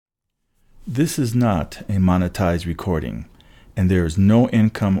This is not a monetized recording, and there is no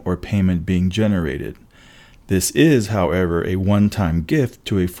income or payment being generated. This is, however, a one-time gift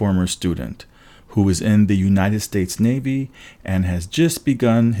to a former student who is in the United States Navy and has just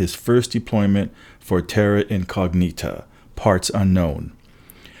begun his first deployment for Terra Incognita, parts unknown.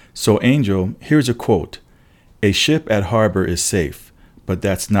 So, Angel, here's a quote. "A ship at harbor is safe, but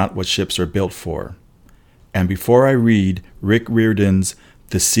that's not what ships are built for." And before I read Rick Riordan's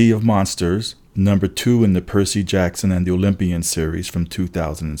The Sea of Monsters, number 2 in the Percy Jackson and the Olympian series from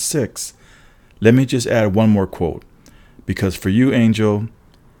 2006, let me just add one more quote, because for you, Angel,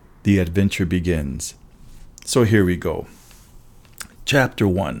 the adventure begins. So here we go. Chapter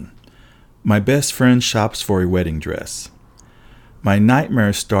 1. My best friend shops for a wedding dress. My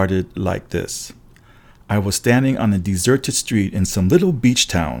nightmare started like this. I was standing on a deserted street in some little beach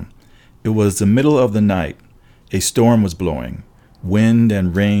town. It was the middle of the night. A storm was blowing. Wind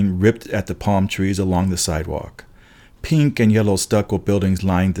and rain ripped at the palm trees along the sidewalk. Pink and yellow stucco buildings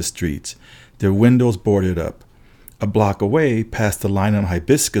lined the streets, their windows boarded up. A block away, past the line of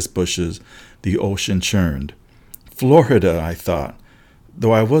hibiscus bushes, the ocean churned. Florida, I thought.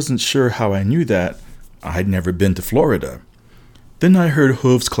 Though I wasn't sure how I knew that. I'd never been to Florida. Then I heard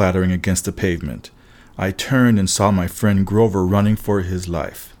hooves clattering against the pavement. I turned and saw my friend Grover running for his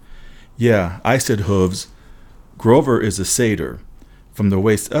life. Yeah, I said hooves. Grover is a satyr. From the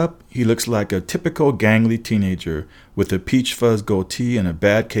waist up, he looks like a typical gangly teenager with a peach fuzz goatee and a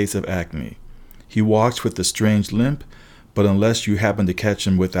bad case of acne. He walks with a strange limp, but unless you happen to catch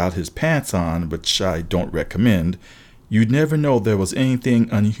him without his pants on, which I don't recommend, you'd never know there was anything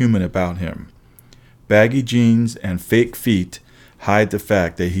unhuman about him. Baggy jeans and fake feet hide the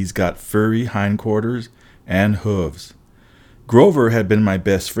fact that he's got furry hindquarters and hooves. Grover had been my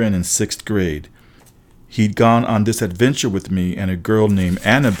best friend in 6th grade. He'd gone on this adventure with me and a girl named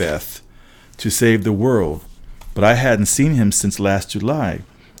Annabeth to save the world, but I hadn't seen him since last July,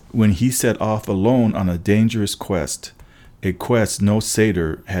 when he set off alone on a dangerous quest, a quest no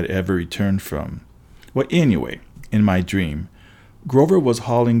satyr had ever returned from. Well, anyway, in my dream, Grover was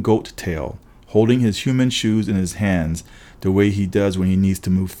hauling goat tail, holding his human shoes in his hands the way he does when he needs to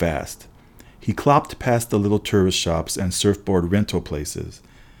move fast. He clopped past the little tourist shops and surfboard rental places.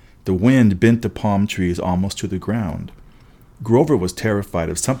 The wind bent the palm trees almost to the ground. Grover was terrified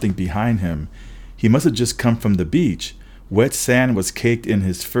of something behind him. He must have just come from the beach. Wet sand was caked in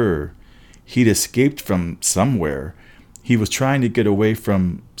his fur. He'd escaped from somewhere. He was trying to get away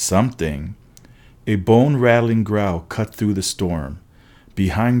from something. A bone-rattling growl cut through the storm.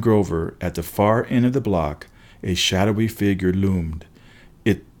 Behind Grover, at the far end of the block, a shadowy figure loomed.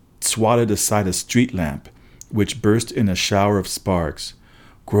 It swatted aside a street lamp, which burst in a shower of sparks.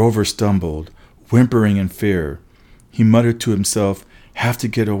 Grover stumbled, whimpering in fear. He muttered to himself, "Have to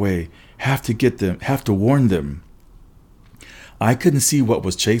get away, have to get them, have to warn them." I couldn't see what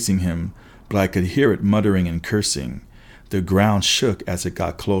was chasing him, but I could hear it muttering and cursing. The ground shook as it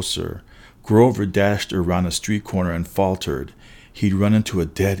got closer. Grover dashed around a street corner and faltered. He'd run into a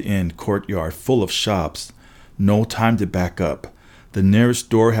dead-end courtyard full of shops. No time to back up. The nearest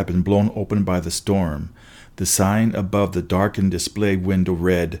door had been blown open by the storm. The sign above the darkened display window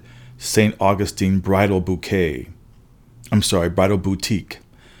read, St. Augustine Bridal Boutique.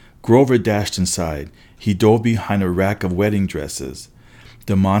 Grover dashed inside. He dove behind a rack of wedding dresses.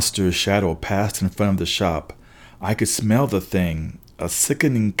 The monster's shadow passed in front of the shop. I could smell the thing, a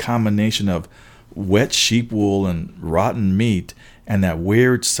sickening combination of wet sheep wool and rotten meat, and that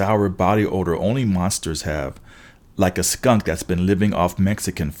weird sour body odor only monsters have, like a skunk that's been living off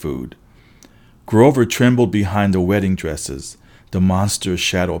Mexican food. Grover trembled behind the wedding dresses. The monster's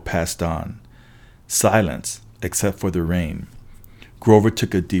shadow passed on. Silence, except for the rain. Grover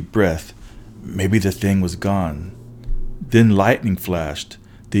took a deep breath. Maybe the thing was gone. Then lightning flashed.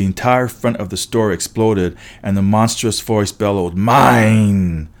 The entire front of the store exploded, and the monstrous voice bellowed,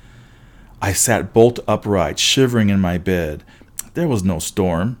 "Mine!" I sat bolt upright, shivering in my bed. There was no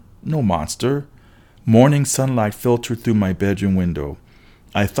storm, no monster. Morning sunlight filtered through my bedroom window.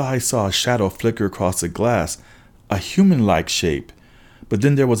 I thought I saw a shadow flicker across the glass, a human-like shape. But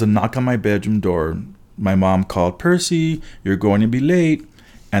then there was a knock on my bedroom door. My mom called, "Percy, you're going to be late,"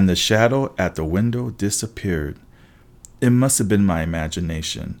 and the shadow at the window disappeared. It must have been my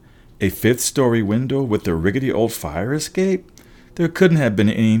imagination. A 5th-story window with a rickety old fire escape? There couldn't have been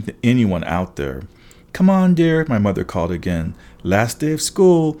anyone out there. "Come on, dear," my mother called again. "Last day of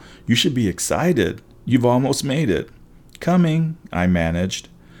school. You should be excited. You've almost made it." "Coming," I managed.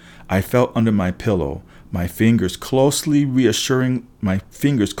 I felt under my pillow, my fingers closed reassuringly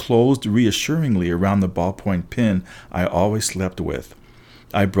around the ballpoint pen I always slept with.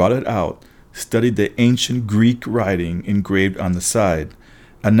 I brought it out. studied the ancient Greek writing engraved on the side,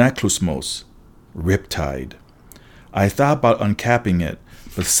 Anaklusmos, riptide. I thought about uncapping it,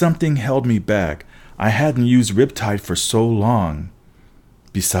 but something held me back. I hadn't used riptide for so long.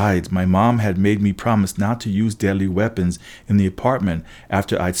 Besides, my mom had made me promise not to use deadly weapons in the apartment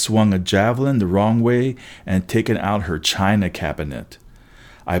after I'd swung a javelin the wrong way and taken out her china cabinet.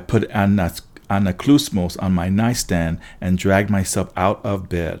 I put Anaklusmos on my nightstand and dragged myself out of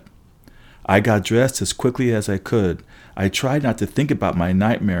bed. I got dressed as quickly as I could. I tried not to think about my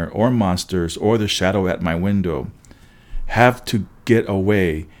nightmare or monsters or the shadow at my window. Have to get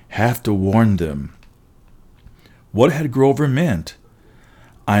away, have to warn them. What had Grover meant?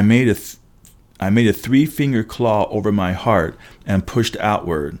 I made a 3-finger claw over my heart and pushed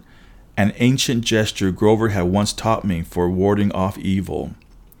outward, an ancient gesture Grover had once taught me for warding off evil.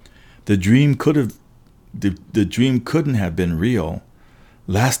 The dream couldn't have been real.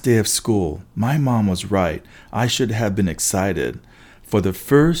 Last day of school, my mom was right. I should have been excited. For the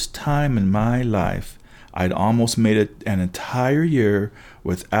first time in my life, I'd almost made it an entire year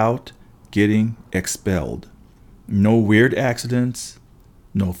without getting expelled. No weird accidents,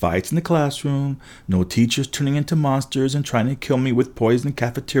 no fights in the classroom, no teachers turning into monsters and trying to kill me with poisoned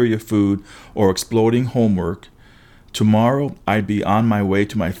cafeteria food or exploding homework. Tomorrow, I'd be on my way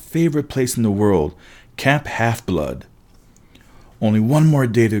to my favorite place in the world, Camp Half-Blood. Only one more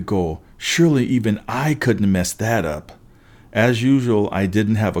day to go. Surely even I couldn't mess that up. As usual, I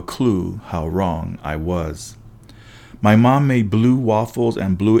didn't have a clue how wrong I was. My mom made blue waffles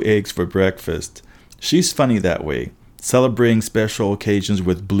and blue eggs for breakfast. She's funny that way, celebrating special occasions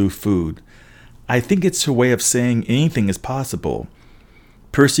with blue food. I think it's her way of saying anything is possible.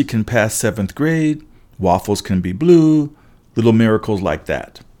 Percy can pass 7th grade, waffles can be blue, little miracles like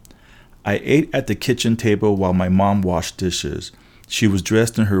that. I ate at the kitchen table while my mom washed dishes. She was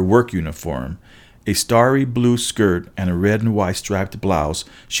dressed in her work uniform, a starry blue skirt and a red and white striped blouse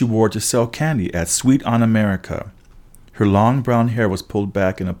she wore to sell candy at Sweet on America. Her long brown hair was pulled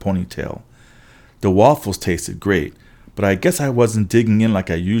back in a ponytail. The waffles tasted great, but I guess I wasn't digging in like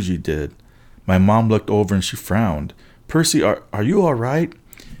I usually did. My mom looked over and she frowned. "Percy, are you all right?"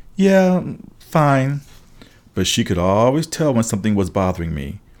 "Yeah, fine." But she could always tell when something was bothering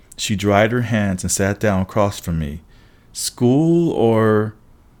me. She dried her hands and sat down across from me. "School or—"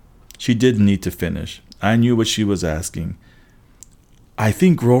 She didn't need to finish. I knew what she was asking. "I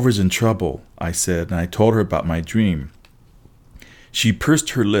think Grover's in trouble," I said, and I told her about my dream. She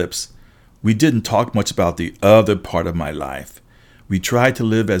pursed her lips. We didn't talk much about the other part of my life. We tried to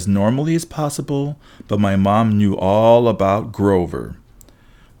live as normally as possible, but my mom knew all about Grover.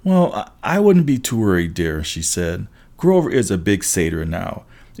 "Well, I wouldn't be too worried, dear," she said. "Grover is a big satyr now.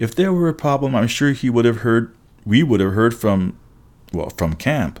 If there were a problem, I'm sure we would have heard from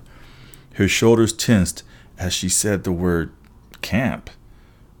camp." Her shoulders tensed as she said the word camp.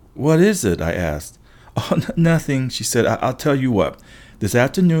 "What is it?" I asked. "Oh, nothing," she said. I'll tell you what. This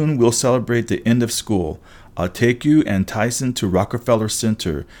afternoon, we'll celebrate the end of school. I'll take you and Tyson to Rockefeller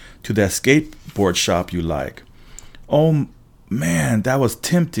Center, to that skateboard shop you like." Oh, man, that was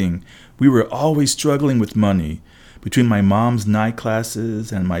tempting. We were always struggling with money. Between my mom's night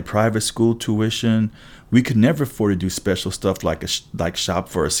classes and my private school tuition, we could never afford to do special stuff like shop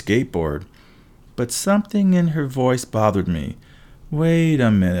for a skateboard. But something in her voice bothered me. "Wait a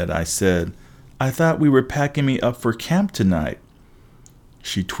minute," I said. "I thought we were packing me up for camp tonight."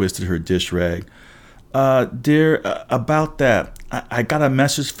 She twisted her dish rag. Dear, about that, I got a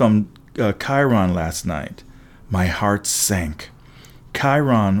message from Chiron last night." My heart sank.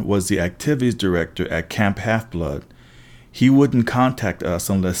 Chiron was the activities director at Camp Half-Blood. He wouldn't contact us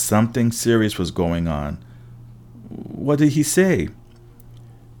unless something serious was going on. "What did he say?"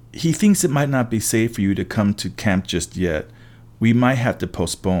 "He thinks it might not be safe for you to come to camp just yet. We might have to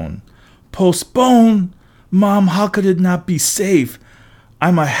postpone." "Postpone? Mom, how could it not be safe?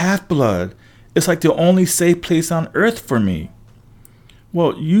 I'm a half-blood. It's like the only safe place on earth for me."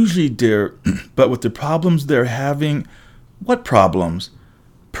 "Well, usually, dear, but with the problems they're having—" "What problems?"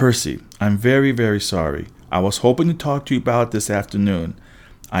 "Percy, I'm very, very sorry. I was hoping to talk to you about it this afternoon.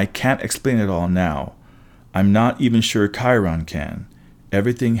 I can't explain it all now. I'm not even sure Chiron can.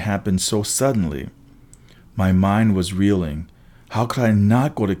 Everything happened so suddenly." My mind was reeling. How could I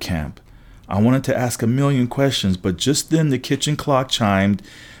not go to camp? I wanted to ask a million questions, but just then the kitchen clock chimed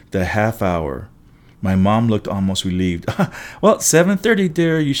the half hour. My mom looked almost relieved. "Well, 7:30,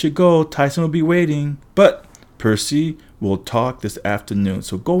 dear. You should go. Tyson will be waiting." "But, Percy, we'll talk this afternoon,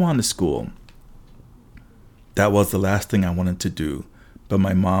 so go on to school." That was the last thing I wanted to do, but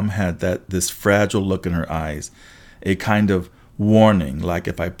my mom had this fragile look in her eyes, a kind of Warning, like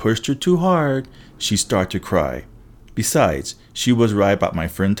if I pushed her too hard, she'd start to cry. Besides, she was right about my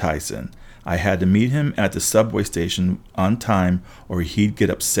friend Tyson. I had to meet him at the subway station on time or he'd get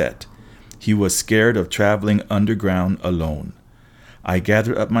upset. He was scared of traveling underground alone. I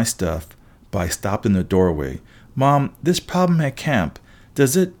gathered up my stuff, but I stopped in the doorway. Mom, this problem at camp,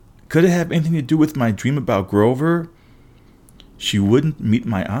 could it have anything to do with my dream about Grover? She wouldn't meet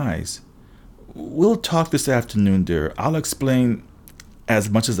my eyes. We'll talk this afternoon, dear. I'll explain as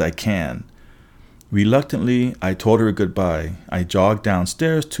much as I can. Reluctantly, I told her goodbye. I jogged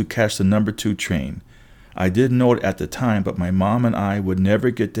downstairs to catch the number 2 train. I didn't know it at the time, but my mom and I would never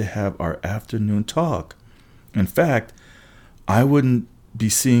get to have our afternoon talk. In fact, I wouldn't be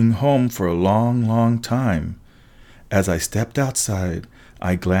seeing home for a long, long time. As I stepped outside,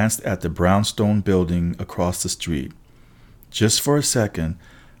 I glanced at the brownstone building across the street. Just for a second,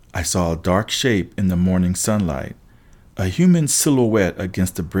 I saw a dark shape in the morning sunlight, a human silhouette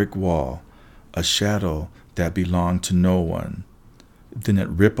against the brick wall, a shadow that belonged to no one. Then it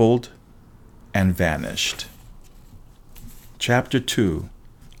rippled and vanished. Chapter 2.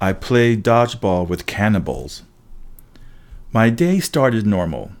 I played dodgeball with cannibals. My day started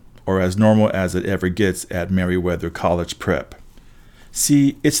normal, or as normal as it ever gets at Meriwether College Prep.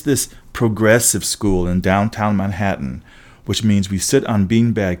 See, it's this progressive school in downtown Manhattan, which means we sit on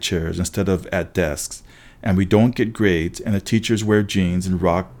beanbag chairs instead of at desks, and we don't get grades, and the teachers wear jeans and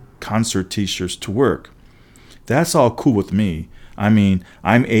rock concert t-shirts to work. That's all cool with me. I mean,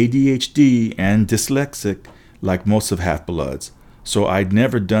 I'm ADHD and dyslexic like most of Half-Bloods, so I'd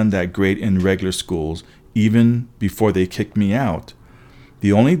never done that great in regular schools, even before they kicked me out.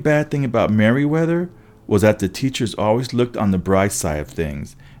 The only bad thing about Meriwether was that the teachers always looked on the bright side of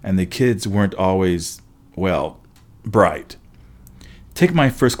things, and the kids weren't always, bright. Take my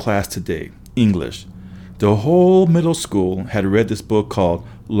first class today, English. The whole middle school had read this book called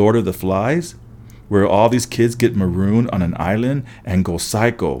Lord of the Flies, where all these kids get marooned on an island and go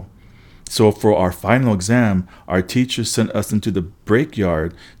psycho. So for our final exam, our teacher sent us into the break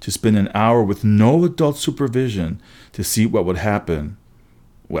yard to spend an hour with no adult supervision to see what would happen.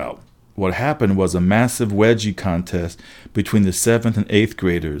 Well, what happened was a massive wedgie contest between the 7th and 8th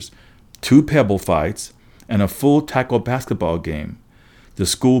graders, 2 pebble fights, and a full tackle basketball game. The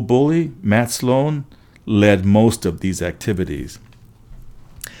school bully, Matt Sloan, led most of these activities.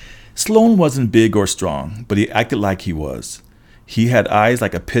 Sloan wasn't big or strong, but he acted like he was. He had eyes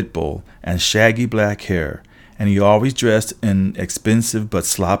like a pit bull and shaggy black hair, and he always dressed in expensive but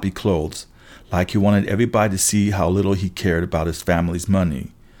sloppy clothes, like he wanted everybody to see how little he cared about his family's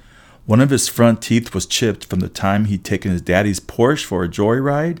money. One of his front teeth was chipped from the time he'd taken his daddy's Porsche for a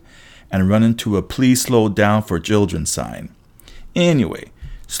joyride and run into a "Please slow down for children" sign. Anyway,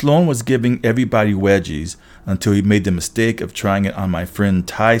 Sloan was giving everybody wedgies until he made the mistake of trying it on my friend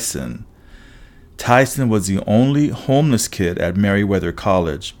Tyson. Tyson was the only homeless kid at Meriwether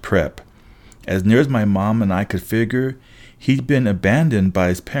College Prep. As near as my mom and I could figure, he'd been abandoned by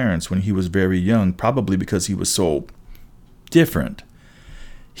his parents when he was very young, probably because he was so different.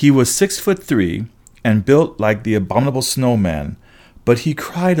 He was 6'3" and built like the abominable snowman, but he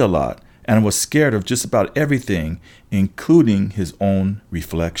cried a lot and was scared of just about everything, including his own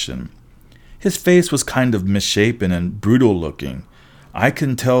reflection. His face was kind of misshapen and brutal looking. I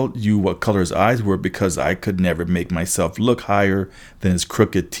couldn't tell you what color his eyes were because I could never make myself look higher than his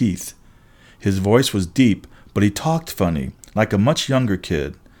crooked teeth. His voice was deep, but he talked funny, like a much younger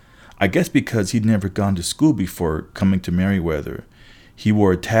kid. I guess because he'd never gone to school before coming to Meriwether. He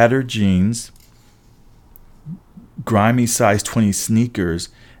wore tattered jeans, grimy size 20 sneakers,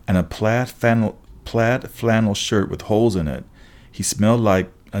 and a plaid flannel shirt with holes in it. He smelled like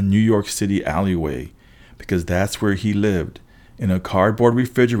a New York City alleyway, because that's where he lived, in a cardboard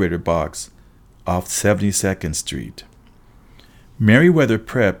refrigerator box off 72nd Street. Meriwether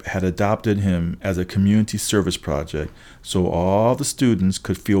Prep had adopted him as a community service project so all the students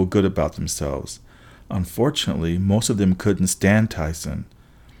could feel good about themselves. Unfortunately, most of them couldn't stand Tyson.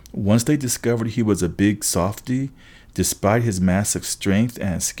 Once they discovered he was a big softy, despite his massive strength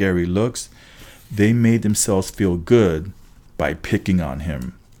and scary looks, they made themselves feel good by picking on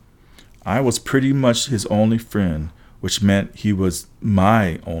him. I was pretty much his only friend, which meant he was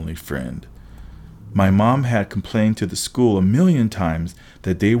my only friend. My mom had complained to the school a million times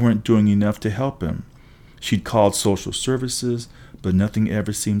that they weren't doing enough to help him. She'd called social services, but nothing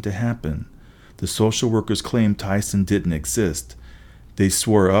ever seemed to happen. The social workers claimed Tyson didn't exist. They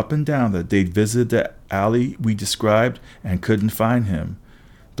swore up and down that they'd visited the alley we described and couldn't find him.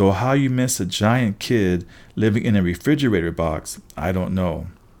 Though how you miss a giant kid living in a refrigerator box, I don't know.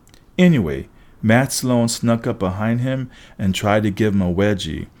 Anyway, Matt Sloan snuck up behind him and tried to give him a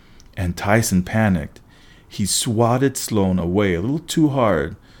wedgie, and Tyson panicked. He swatted Sloan away a little too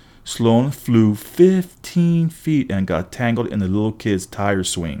hard. Sloan flew 15 feet and got tangled in the little kid's tire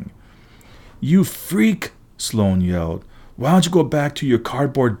swing. "You freak!" Sloan yelled. "Why don't you go back to your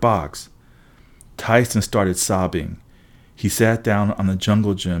cardboard box?" Tyson started sobbing. He sat down on the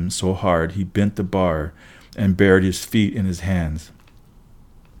jungle gym so hard he bent the bar and buried his head in his hands.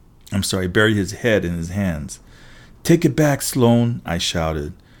 "Take it back, Sloan," I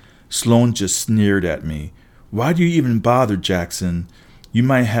shouted. Sloan just sneered at me. "Why do you even bother, Jackson? You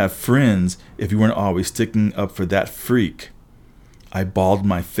might have friends if you weren't always sticking up for that freak." I balled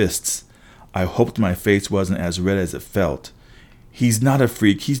my fists. I hoped my face wasn't as red as it felt. "He's not a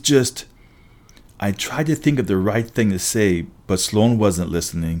freak, he's just—" I tried to think of the right thing to say, but Sloan wasn't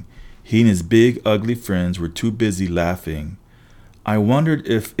listening. He and his big, ugly friends were too busy laughing. I wondered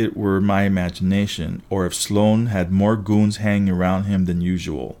if it were my imagination, or if Sloan had more goons hanging around him than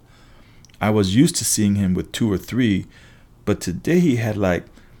usual. I was used to seeing him with 2 or 3, but today he had like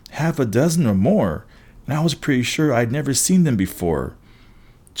half a dozen or more, and I was pretty sure I'd never seen them before.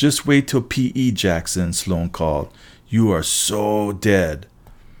 "Just wait till PE, Jackson," Sloan called. "You are so dead."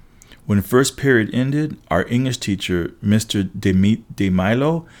 When first period ended, our English teacher, Mr.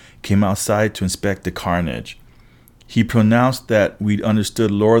 DeMilo, came outside to inspect the carnage. He pronounced that we'd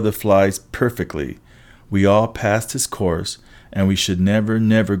understood Lord of the Flies perfectly. We all passed his course, and we should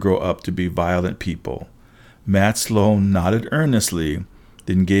never grow up to be violent people. Matt Sloan nodded earnestly,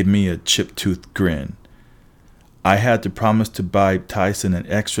 then gave me a chip-toothed grin. I had to promise to buy Tyson an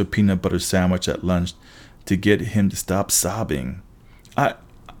extra peanut butter sandwich at lunch to get him to stop sobbing.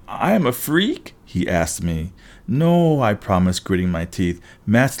 I am a freak?" he asked me. "No," I promised, gritting my teeth.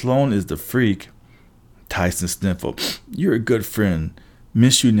 "Matt Sloan is the freak." Tyson sniffled. "You're a good friend.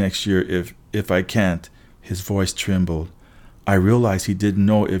 Miss you next year if I can't." His voice trembled. I realized he didn't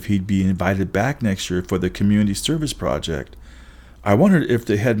know if he'd be invited back next year for the community service project. I wondered if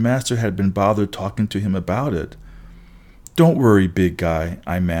the headmaster had been bothered talking to him about it. "Don't worry, big guy,"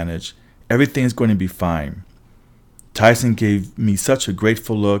 I managed. "Everything's going to be fine." Tyson gave me such a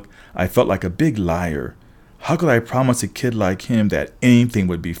grateful look, I felt like a big liar. How could I promise a kid like him that anything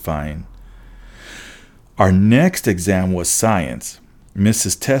would be fine? Our next exam was science.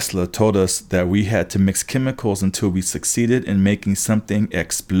 Mrs. Tesla told us that we had to mix chemicals until we succeeded in making something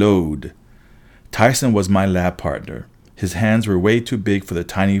explode. Tyson was my lab partner. His hands were way too big for the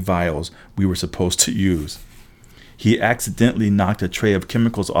tiny vials we were supposed to use. He accidentally knocked a tray of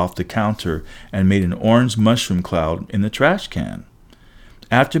chemicals off the counter and made an orange mushroom cloud in the trash can.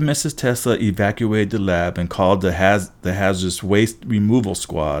 After Mrs. Tesla evacuated the lab and called the hazardous waste removal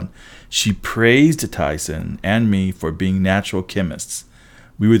squad, she praised Tyson and me for being natural chemists.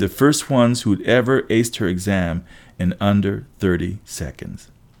 We were the first ones who'd ever aced her exam in under 30 seconds.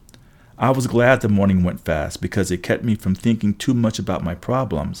 I was glad the morning went fast because it kept me from thinking too much about my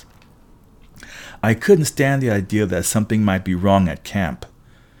problems. I couldn't stand the idea that something might be wrong at camp.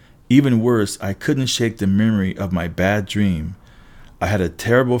 Even worse, I couldn't shake the memory of my bad dream. I had a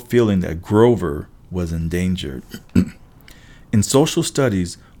terrible feeling that Grover was endangered. In social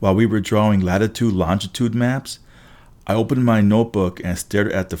studies, while we were drawing latitude-longitude maps, I opened my notebook and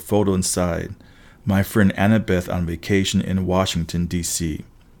stared at the photo inside, my friend Annabeth on vacation in Washington, D.C.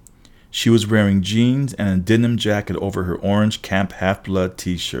 She was wearing jeans and a denim jacket over her orange Camp Half-Blood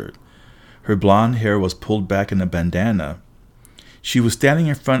t-shirt. Her blonde hair was pulled back in a bandana. She was standing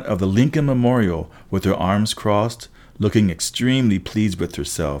in front of the Lincoln Memorial with her arms crossed, looking extremely pleased with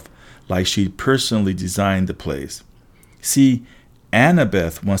herself, like she'd personally designed the place. See,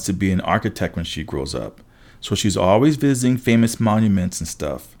 Annabeth wants to be an architect when she grows up, so she's always visiting famous monuments and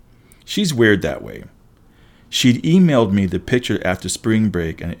stuff. She's weird that way. She'd emailed me the picture after spring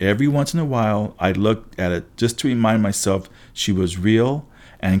break, and every once in a while I'd look at it just to remind myself she was real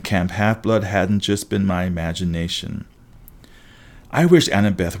and Camp Half-Blood hadn't just been my imagination. I wish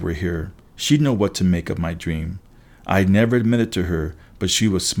Annabeth were here. She'd know what to make of my dream. I'd never admit it to her, but she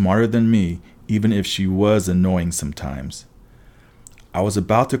was smarter than me, even if she was annoying sometimes. I was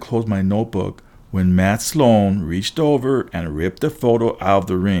about to close my notebook when Matt Sloan reached over and ripped the photo out of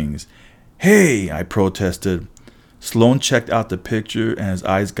the rings. "Hey!" I protested. Sloan checked out the picture and his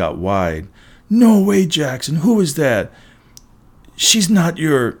eyes got wide. "No way, Jackson. Who is that? She's not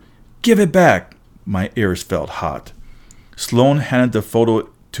your... Give it back." My ears felt hot. Sloan handed the photo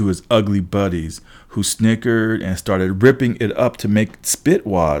to his ugly buddies, who snickered and started ripping it up to make spit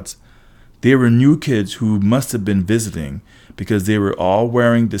wads. They were new kids who must have been visiting, because they were all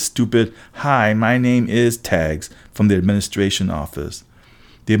wearing the stupid "Hi, my name is" tags from the administration office.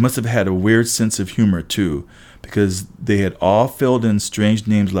 They must have had a weird sense of humor too, because they had all filled in strange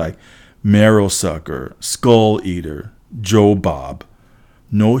names like Marrow Sucker, Skull Eater, Joe Bob.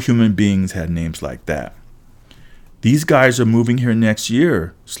 No human beings had names like that. "These guys are moving here next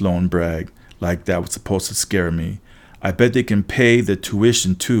year," Sloan bragged, like that was supposed to scare me. "I bet they can pay the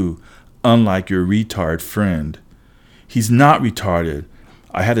tuition too, unlike your retard friend." "He's not retarded."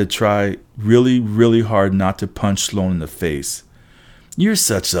 I had to try really, really hard not to punch Sloan in the face. "You're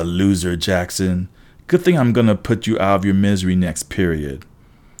such a loser, Jackson. Good thing I'm going to put you out of your misery next period."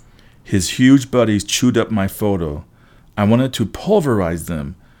 His huge buddies chewed up my photo. I wanted to pulverize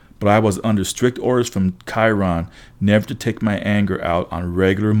them, but I was under strict orders from Chiron never to take my anger out on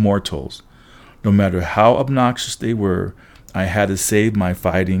regular mortals. No matter how obnoxious they were, I had to save my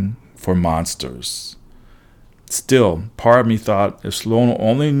fighting for monsters. Still, part of me thought if Sloan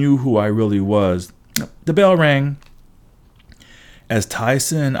only knew who I really was. The bell rang. As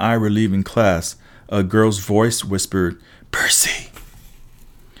Tyson and I were leaving class, a girl's voice whispered, "Percy."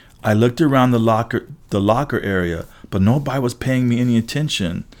 I looked around the locker area, but nobody was paying me any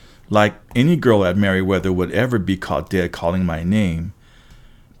attention, like any girl at Merriweather would ever be caught dead calling my name.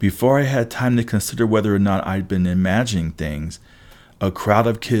 Before I had time to consider whether or not I'd been imagining things, a crowd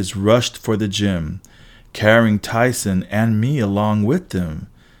of kids rushed for the gym, carrying Tyson and me along with them.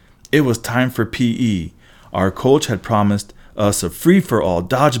 It was time for PE. Our coach had promised us a free-for-all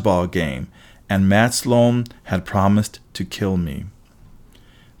dodgeball game, and Matt Sloan had promised to kill me.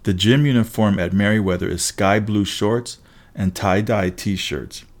 The gym uniform at Merriweather is sky blue shorts and tie-dye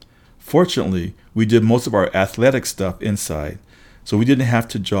t-shirts. Fortunately, we did most of our athletic stuff inside, so we didn't have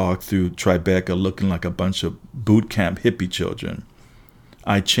to jog through Tribeca looking like a bunch of boot camp hippie children.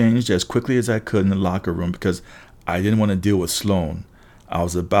 I changed as quickly as I could in the locker room because I didn't want to deal with Sloan. I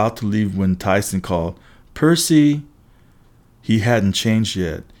was about to leave when Tyson called, "Percy." He hadn't changed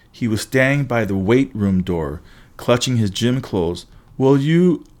yet. He was standing by the weight room door, clutching his gym clothes. "Will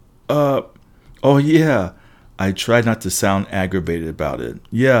you, oh yeah." I tried not to sound aggravated about it.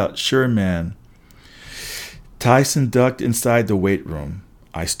 "Yeah, sure, man." Tyson ducked inside the weight room.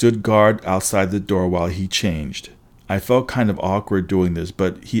 I stood guard outside the door while he changed. I felt kind of awkward doing this,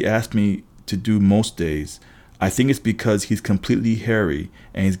 but he asked me to do most days. I think it's because he's completely hairy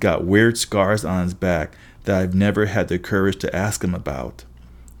and he's got weird scars on his back that I've never had the courage to ask him about.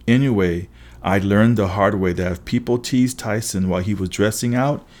 Anyway, I learned the hard way that if people teased Tyson while he was dressing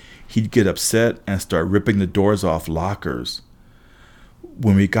out, he'd get upset and start ripping the doors off lockers.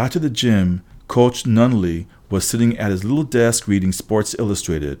 When we got to the gym, Coach Nunley was sitting at his little desk reading Sports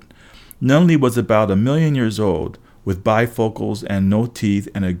Illustrated. Nunley was about 1,000,000 years old, with bifocals and no teeth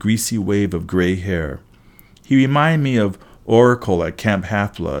and a greasy wave of gray hair. He reminded me of Oracle at Camp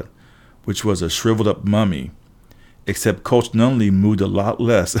Half-Blood, which was a shriveled-up mummy, except Coach Nunley moved a lot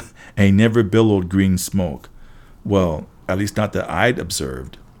less and he never billowed green smoke. Well, at least not that I'd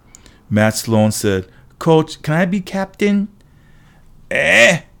observed. Matt Sloan said, "Coach, can I be captain?"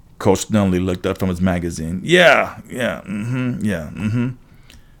 Coach Nunley looked up from his magazine. Yeah.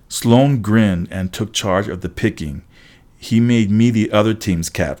 Sloan grinned and took charge of the picking. He made me the other team's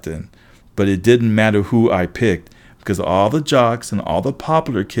captain, but it didn't matter who I picked because all the jocks and all the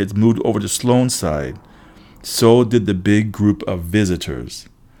popular kids moved over to Sloan's side. So did the big group of visitors.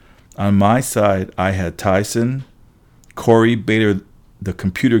 On my side, I had Tyson, Corey Bader, the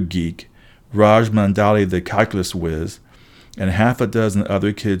computer geek, Raj Mandali, the calculus whiz, and half a dozen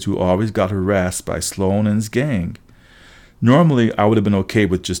other kids who always got harassed by Sloan and his gang. Normally, I would have been okay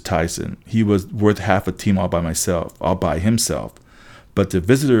with just Tyson. He was worth half a team all by himself. But the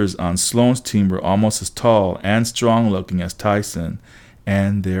visitors on Sloan's team were almost as tall and strong-looking as Tyson,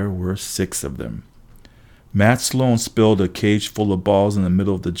 and there were 6 of them. Matt Sloan spilled a cage full of balls in the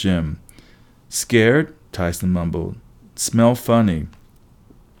middle of the gym. "Scared?" Tyson mumbled. "Smell funny."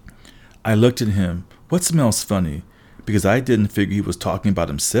 I looked at him. "What smells funny?" Because I didn't figure he was talking about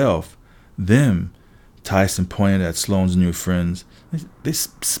himself. "Them," Tyson pointed at Sloan's new friends. They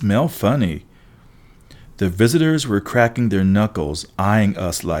smell funny." The visitors were cracking their knuckles, eyeing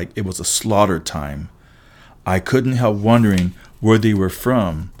us like it was a slaughter time. I couldn't help wondering where they were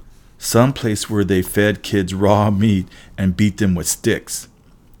from. Some place where they fed kids raw meat and beat them with sticks.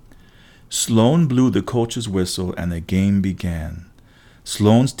 Sloan blew the coach's whistle and the game began.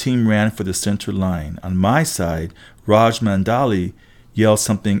 Sloan's team ran for the center line. On my side, Raj Mandali yelled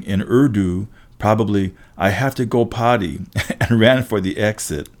something in Urdu, probably, "I have to go potty," and ran for the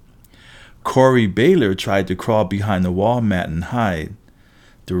exit. Corey Baylor tried to crawl behind the wall mat and hide.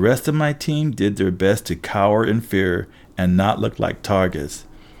 The rest of my team did their best to cower in fear and not look like targets.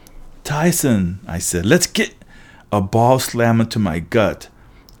 "Tyson," I said, "let's get..." A ball slammed into my gut.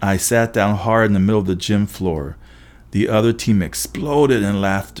 I sat down hard in the middle of the gym floor. The other team exploded in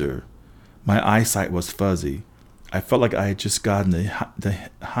laughter. My eyesight was fuzzy. I felt like I had just gotten the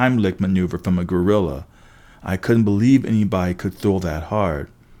Heimlich maneuver from a gorilla. I couldn't believe anybody could throw that hard.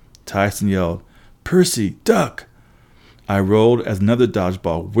 Tyson yelled, "Percy, duck!" I rolled as another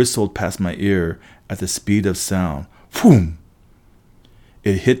dodgeball whistled past my ear at the speed of sound. Whoom!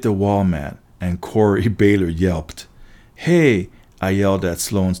 It hit the wall mat, and Corey Baylor yelped. "Hey," I yelled at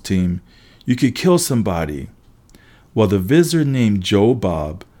Sloan's team, "you could kill somebody." Well, the visitor named Joe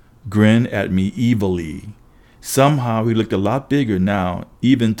Bob grinned at me evilly. Somehow he looked a lot bigger now,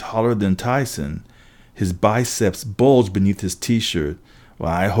 even taller than Tyson. His biceps bulged beneath his t-shirt.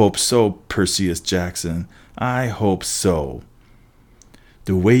 Well, I hope so, Perseus Jackson. I hope so.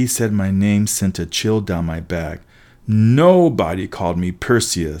 The way he said my name sent a chill down my back. Nobody called me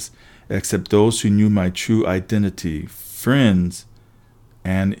Perseus, except those who knew my true identity, friends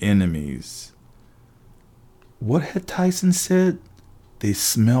and enemies. What had Tyson said? They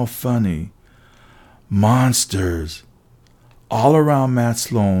smell funny. Monsters. All around Matt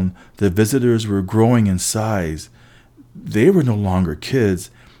Sloan, the visitors were growing in size. They were no longer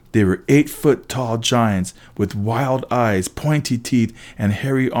kids. They were 8-foot-tall giants with wild eyes, pointy teeth, and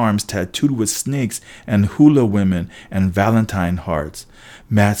hairy arms tattooed with snakes and hula women and Valentine hearts.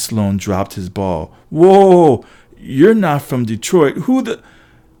 Matt Sloan dropped his ball. "Whoa! You're not from Detroit. Who the—"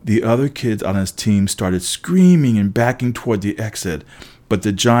 The other kids on his team started screaming and backing toward the exit, but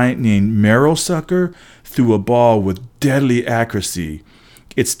the giant named Marrowsucker threw a ball with deadly accuracy.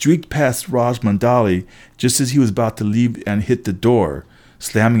 It streaked past Raj Mandali just as he was about to leave and hit the door,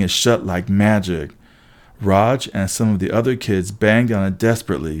 slamming it shut like magic. Raj and some of the other kids banged on it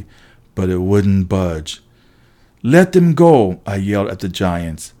desperately, but it wouldn't budge. "Let them go," I yelled at the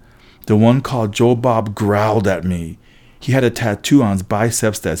giants. The one called Joe Bob growled at me. He had a tattoo on his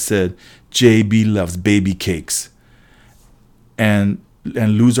biceps that said, "JB loves baby cakes." And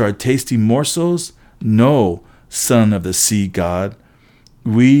lose our tasty morsels? No, son of the sea god.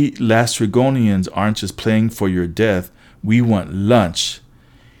 We Lastrygonians aren't just playing for your death. We want lunch.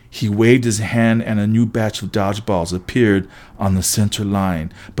 He waved his hand and a new batch of dodgeballs appeared on the center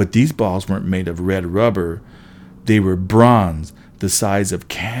line. But these balls weren't made of red rubber. They were bronze, the size of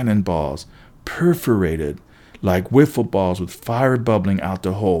cannonballs, perforated, like wiffle balls with fire bubbling out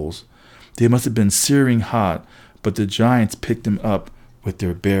the holes. They must have been searing hot, but the giants picked them up with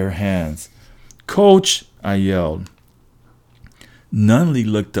their bare hands. "Coach!" I yelled. Nunley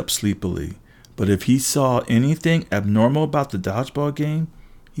looked up sleepily, but if he saw anything abnormal about the dodgeball game,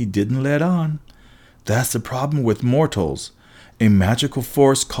 he didn't let on. That's the problem with mortals. A magical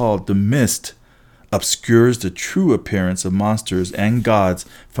force called the Mist obscures the true appearance of monsters and gods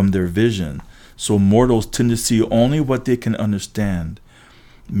from their vision, so mortals tend to see only what they can understand.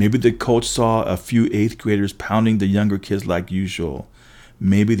 Maybe the coach saw a few 8th graders pounding the younger kids like usual.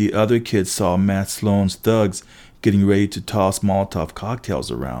 Maybe the other kids saw Matt Sloan's thugs getting ready to toss Molotov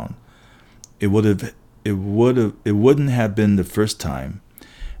cocktails around. It wouldn't have been the first time.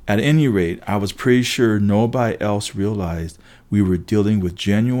 At any rate, I was pretty sure nobody else realized we were dealing with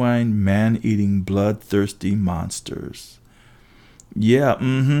genuine man-eating, bloodthirsty monsters. "Yeah,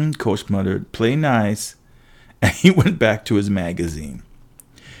 Coach muttered. "Play nice." And he went back to his magazine.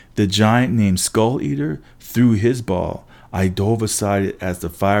 The giant named Skull Eater threw his ball. I dove aside as the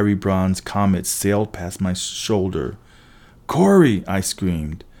fiery bronze comet sailed past my shoulder. "Corey!" I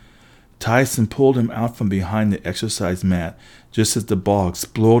screamed. Tyson pulled him out from behind the exercise mat just as the ball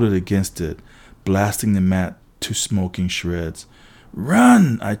exploded against it, blasting the mat to smoking shreds.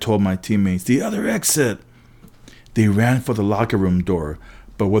 "Run!" I told my teammates. "The other exit!" They ran for the locker room door,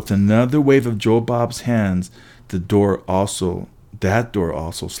 but with another wave of Joe Bob's hands, that door also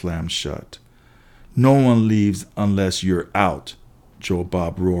slammed shut. "No one leaves unless you're out," Joe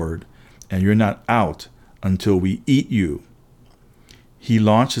Bob roared, "and you're not out until we eat you." He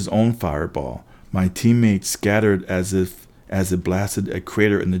launched his own fireball. My teammates scattered as it blasted a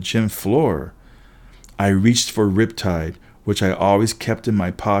crater in the gym floor. I reached for Riptide, which I always kept in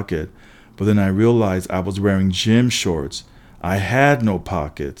my pocket, but then I realized I was wearing gym shorts. I had no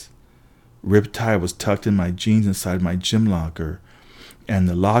pockets. Riptide was tucked in my jeans inside my gym locker, and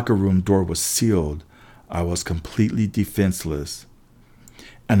the locker room door was sealed. I was completely defenseless.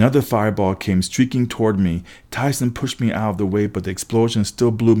 Another fireball came streaking toward me. Tyson pushed me out of the way, but the explosion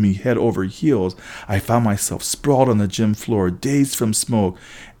still blew me head over heels. I found myself sprawled on the gym floor, dazed from smoke,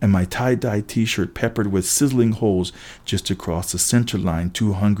 and my tie-dye t-shirt peppered with sizzling holes. Just across the center line,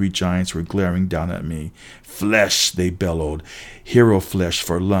 2 hungry giants were glaring down at me. "Flesh," they bellowed. "Hero flesh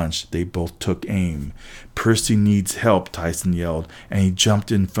for lunch." They both took aim. "Percy needs help," Tyson yelled, and he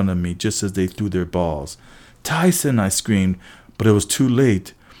jumped in front of me just as they threw their balls. "Tyson," I screamed, but it was too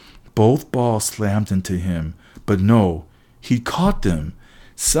late. Both balls slammed into him, but no, he caught them.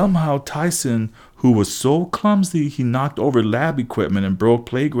 Somehow Tyson, who was so clumsy he knocked over lab equipment and broke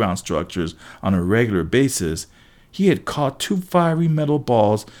playground structures on a regular basis, he had caught 2 fiery metal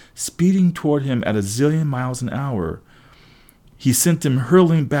balls speeding toward him at a zillion miles an hour. He sent them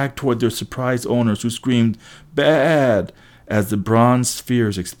hurtling back toward their surprised owners, who screamed, "Bad!" as the bronze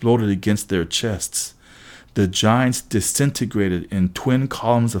spheres exploded against their chests. The giants disintegrated in twin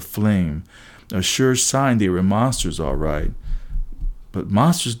columns of flame, a sure sign they were monsters, all right. But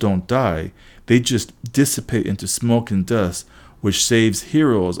monsters don't die, they just dissipate into smoke and dust, which saves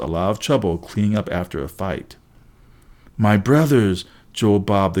heroes a lot of trouble cleaning up after a fight. "My brothers," Joe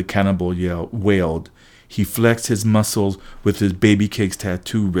Bob the cannibal wailed. He flexed his muscles with his baby cakes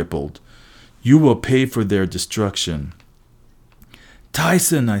tattoo rippled. "You will pay for their destruction."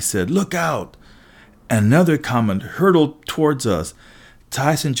 "Tyson," I said, "look out!" Another comet hurtled towards us.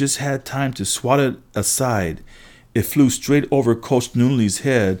 Tyson just had time to swat it aside. It flew straight over Coach Noonley's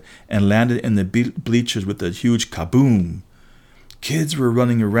head and landed in the bleachers with a huge kaboom. Kids were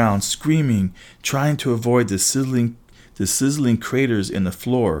running around, screaming, trying to avoid the sizzling craters in the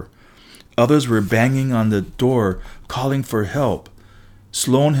floor. Others were banging on the door, calling for help.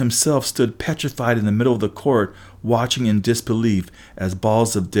 Sloan himself stood petrified in the middle of the court, watching in disbelief as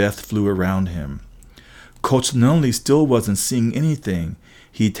balls of death flew around him. Coach Nunley still wasn't seeing anything.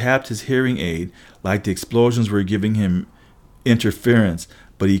 He tapped his hearing aid like the explosions were giving him interference,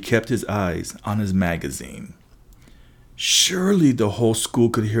 but he kept his eyes on his magazine. Surely the whole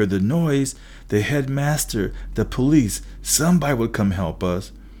school could hear the noise. The headmaster, the police, somebody would come help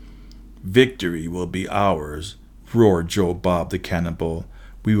us. "Victory will be ours," roared Joe Bob the cannibal.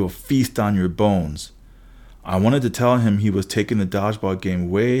 "We will feast on your bones." I wanted to tell him he was taking the dodgeball game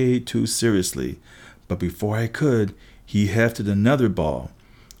way too seriously, but before I could, he hefted another ball.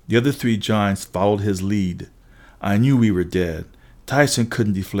 The other 3 giants followed his lead. I knew we were dead. Tyson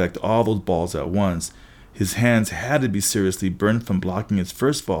couldn't deflect all those balls at once. His hands had to be seriously burned from blocking his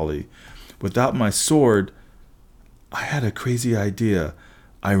first volley. Without my sword, I had a crazy idea.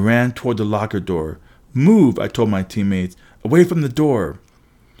 I ran toward the locker door. "Move," I told my teammates. "Away from the door."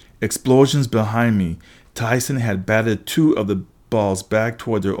 Explosions behind me. Tyson had batted 2 of the balls back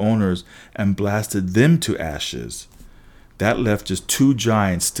toward their owners and blasted them to ashes. That left just 2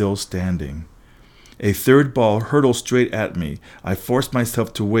 giants still standing. A 3rd ball hurtled straight at me. I forced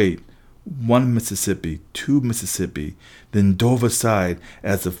myself to wait. 1 Mississippi, 2 Mississippi, then dove aside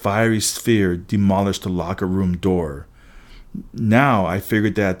as the fiery sphere demolished the locker room door. Now I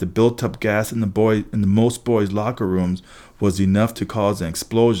figured that the built-up gas in the most boys' locker rooms was enough to cause an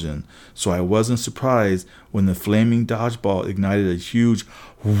explosion, so I wasn't surprised when the flaming dodgeball ignited a huge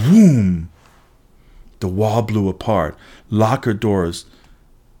whoom. The wall blew apart. Locker doors,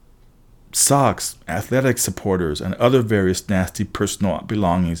 socks, athletic supporters, and other various nasty personal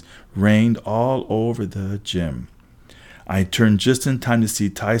belongings rained all over the gym. I turned just in time to see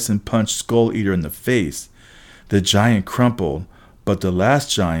Tyson punch Skull Eater in the face. The giant crumpled, but the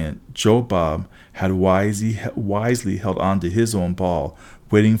last giant, Joe Bob, had wisely held on to his own ball,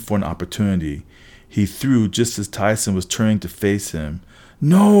 waiting for an opportunity. He threw just as Tyson was turning to face him.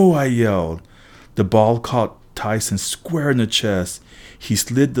 "No!" I yelled. The ball caught Tyson square in the chest. He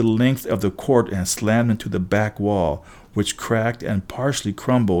slid the length of the court and slammed into the back wall, which cracked and partially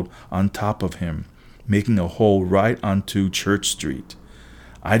crumbled on top of him, making a hole right onto Church Street.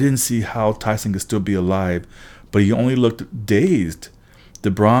 I didn't see how Tyson could still be alive, but he only looked dazed.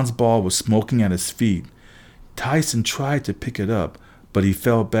 The bronze ball was smoking at his feet. Tyson tried to pick it up, but he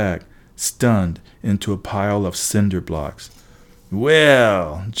fell back, stunned, into a pile of cinder blocks.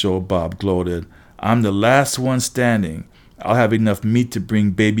 "Well," Joe Bob gloated, "I'm the last one standing. I'll have enough meat to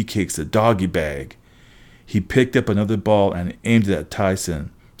bring baby cakes a doggy bag." He picked up another ball and aimed it at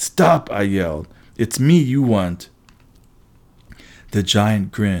Tyson. "Stop!" I yelled. "It's me you want." The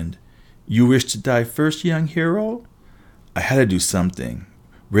giant grinned. "You wish to die first, young hero?" I had to do something.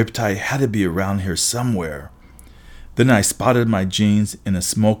 Riptide had to be around here somewhere. Then I spotted my jeans in a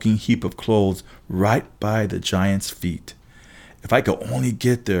smoking heap of clothes right by the giant's feet. If I could only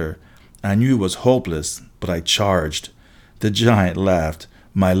get there. I knew it was hopeless, but I charged. The giant laughed.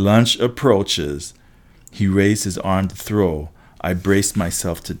 My lunch approaches. He raised his arm to throw. I braced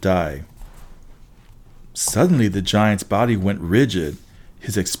myself to die. Suddenly, the giant's body went rigid.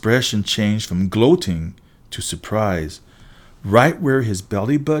 His expression changed from gloating to surprise. Right where his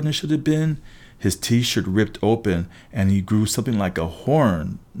belly button should have been, his t-shirt ripped open, and he grew something like a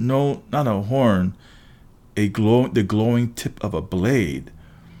horn. No, not a horn. The glowing tip of a blade.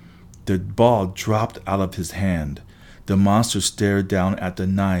 The ball dropped out of his hand. The monster stared down at the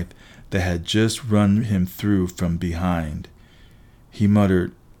knife that had just run him through from behind. He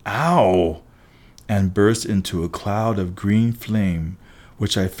muttered, "Ow!" and burst into a cloud of green flame,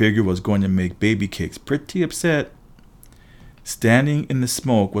 which I figured was going to make Baby Cakes pretty upset. Standing in the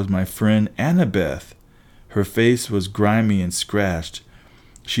smoke was my friend Annabeth. Her face was grimy and scratched.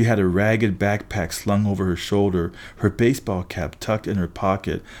 She had a ragged backpack slung over her shoulder, her baseball cap tucked in her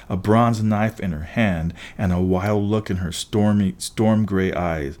pocket, a bronze knife in her hand, and a wild look in her storm gray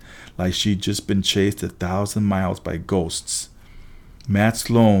eyes, like she'd just been chased 1,000 miles by ghosts. Matt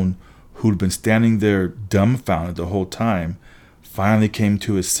Sloan, who'd been standing there dumbfounded the whole time, finally came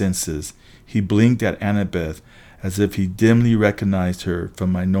to his senses. He blinked at Annabeth as if he dimly recognized her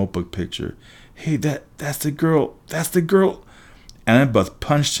from my notebook picture. "Hey, that's the girl. That's the girl." Annabeth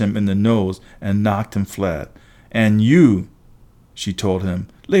punched him in the nose and knocked him flat. "And you," she told him,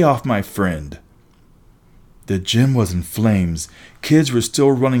 "lay off my friend." The gym was in flames. Kids were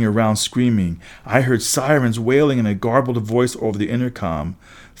still running around screaming. I heard sirens wailing in a garbled voice over the intercom.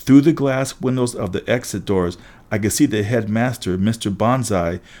 Through the glass windows of the exit doors, I could see the headmaster, Mr.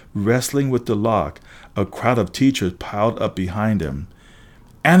 Bonsai, wrestling with the lock. A crowd of teachers piled up behind him.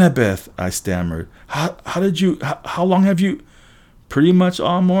 "Annabeth," I stammered, how long have you... "Pretty much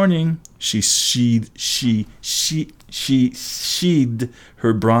all morning." She sheathed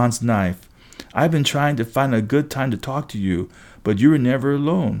her bronze knife. "I've been trying to find a good time to talk to you, but you were never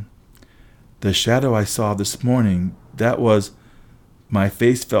alone." "The shadow I saw this morning, that was..." My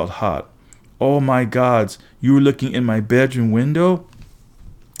face felt hot. "Oh my gods, you were looking in my bedroom window?"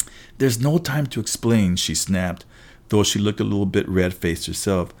 "There's no time to explain," she snapped, though she looked a little bit red-faced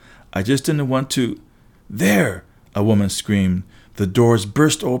herself. "I just didn't want to..." "There!" a woman screamed. The doors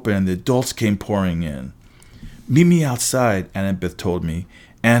burst open and the adults came pouring in. "Meet me outside," Annabeth told me.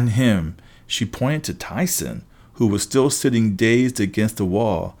 "And him." She pointed to Tyson, who was still sitting dazed against the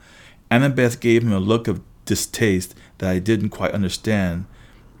wall. Annabeth gave him a look of distaste that I didn't quite understand.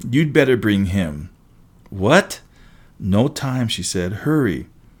 "You'd better bring him." "What?" "No time," she said. "Hurry."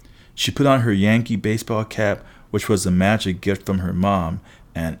 She put on her Yankee baseball cap, which was a magic gift from her mom,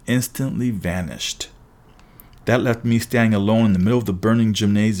 and instantly vanished. That left me standing alone in the middle of the burning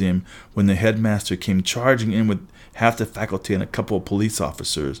gymnasium when the headmaster came charging in with half the faculty and a couple of police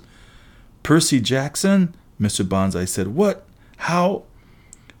officers. "Percy Jackson?" Mr. Bonsai said. "What? How?"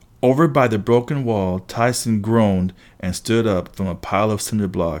 Over by the broken wall, Tyson groaned and stood up from a pile of cinder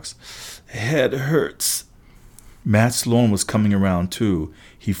blocks. "Head hurts." Matt Sloan was coming around too.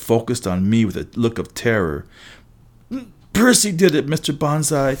 He focused on me with a look of terror. "Percy did it, Mr.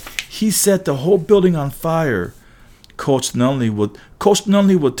 Bonsai. He set the whole building on fire. Coach Nunley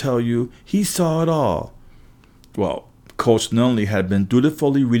will tell you. He saw it all." Well, Coach Nunley had been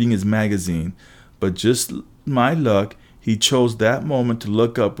dutifully reading his magazine, but just my luck, he chose that moment to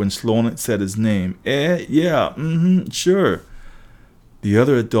look up when Sloan said his name. Yeah, sure." The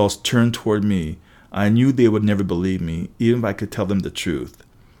other adults turned toward me. I knew they would never believe me, even if I could tell them the truth.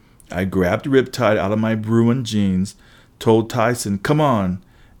 I grabbed Riptide out of my ruined jeans, told Tyson, "Come on,"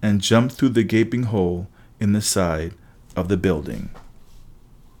 and jumped through the gaping hole in the side of the building.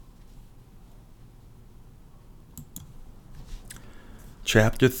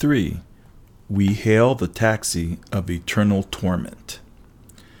 Chapter 3. We Hail the Taxi of Eternal Torment.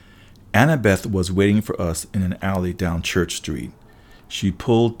 Annabeth was waiting for us in an alley down Church Street. She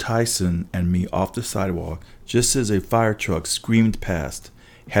pulled Tyson and me off the sidewalk just as a fire truck screamed past,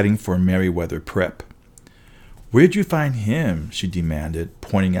 heading for Merriweather Prep. "Where'd you find him?" she demanded,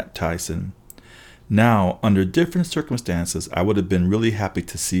 pointing at Tyson. Now, under different circumstances, I would have been really happy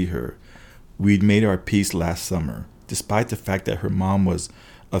to see her. We'd made our peace last summer, despite the fact that her mom was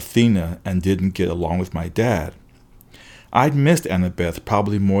Athena and didn't get along with my dad. I'd missed Annabeth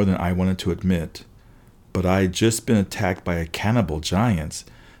probably more than I wanted to admit, but I had just been attacked by a cannibal giant.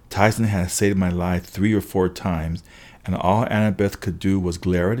 Tyson had saved my life 3 or 4 times, and all Annabeth could do was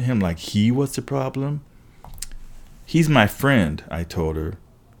glare at him like he was the problem. "He's my friend," I told her.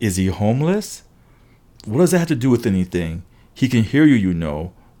 "Is he homeless?" "What does that have to do with anything? He can hear you, you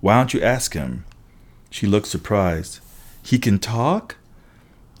know. Why don't you ask him?" She looked surprised. "He can talk?"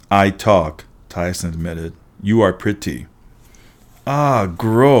 "I talk," Tyson admitted. "You are pretty." Ah,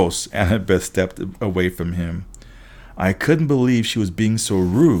 gross. Annabeth stepped away from him. I couldn't believe she was being so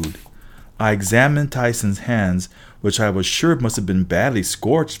rude. I examined Tyson's hands, which I was sure must have been badly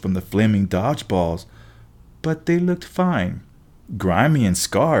scorched from the flaming dodgeballs, but they looked fine. Grimy and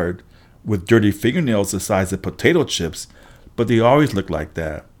scarred, with dirty fingernails the size of potato chips, but they always looked like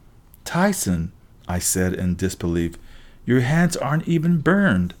that. Tyson, I said in disbelief, your hands aren't even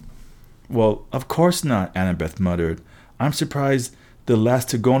burned. Well, of course not, Annabeth muttered. I'm surprised the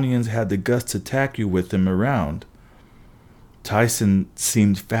Lastagonians had the guts to attack you with them around. Tyson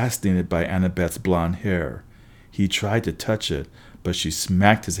seemed fascinated by Annabeth's blonde hair. He tried to touch it, but she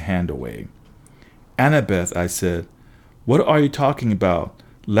smacked his hand away. Annabeth, I said, what are you talking about?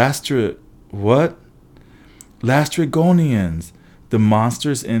 What? Lastrygonians, the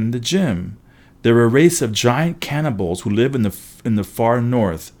monsters in the gym. They're a race of giant cannibals who live in the far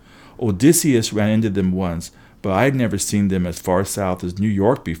north. Odysseus ran into them once, but I'd never seen them as far south as New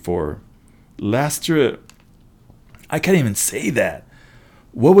York before. I can't even say that.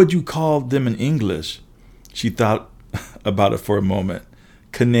 What would you call them in English? She thought about it for a moment.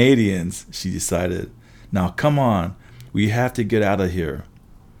 Canadians, she decided. Now, come on. We have to get out of here.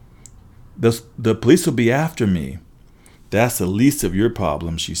 The police will be after me. That's the least of your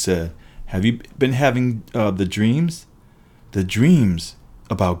problems, she said. Have you been having the dreams? The dreams?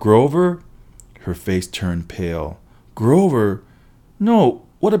 About Grover? Her face turned pale. Grover? No,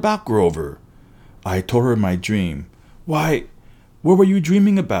 what about Grover? I told her my dream. Why, what were you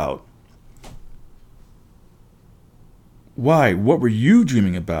dreaming about? Why, what were you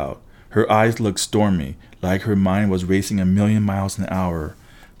dreaming about? Her eyes looked stormy, like her mind was racing 1,000,000 miles an hour.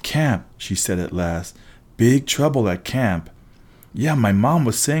 Camp, she said at last. Big trouble at camp. Yeah, my mom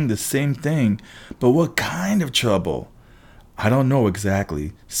was saying the same thing, but what kind of trouble? I don't know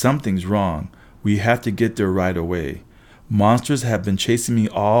exactly. Something's wrong. We have to get there right away. Monsters have been chasing me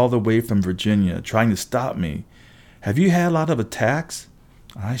all the way from Virginia, trying to stop me. Have you had a lot of attacks?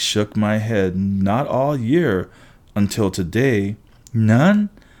 I shook my head. Not all year. Until today. None?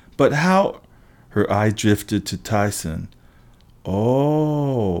 But how? Her eyes drifted to Tyson.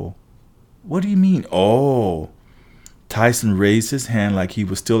 Oh. What do you mean, oh? Tyson raised his hand like he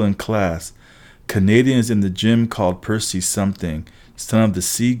was still in class. Canadians in the gym called Percy something, son of the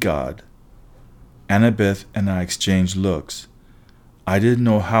sea god. Annabeth and I exchanged looks. I didn't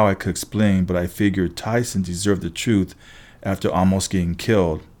know how I could explain, but I figured Tyson deserved the truth after almost getting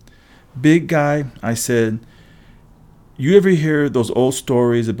killed. Big guy, I said, you ever hear those old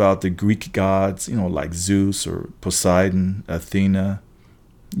stories about the Greek gods, like Zeus or Poseidon, Athena?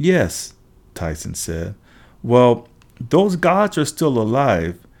 Yes, Tyson said. Well, those gods are still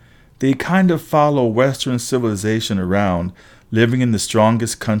alive. They kind of follow Western civilization around, living in the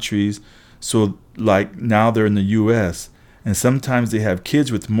strongest countries, so like now they're in the U.S., and sometimes they have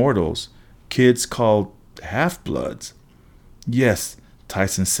kids with mortals, kids called half-bloods. Yes,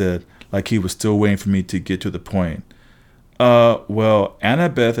 Tyson said, like he was still waiting for me to get to the point. Well,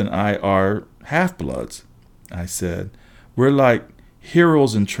 Annabeth and I are half-bloods, I said. We're like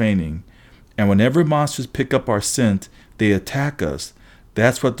heroes in training, and whenever monsters pick up our scent, they attack us.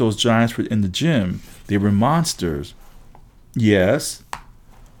 That's what those giants were in the gym. They were monsters. Yes.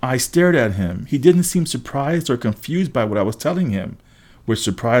 I stared at him. He didn't seem surprised or confused by what I was telling him, which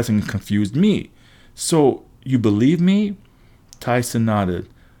surprised and confused me. So, you believe me? Tyson nodded.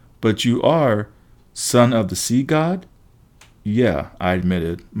 But you are son of the sea god? Yeah, I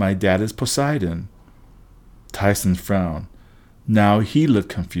admitted. My dad is Poseidon. Tyson frowned. Now he looked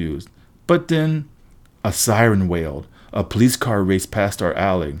confused. But then a siren wailed. A police car raced past our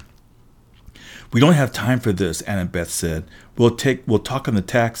alley. We don't have time for this, Annabeth said. We'll talk on the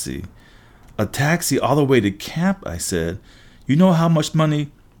taxi. A taxi all the way to camp, I said. You know how much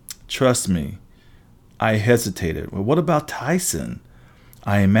money? Trust me. I hesitated. Well, what about Tyson?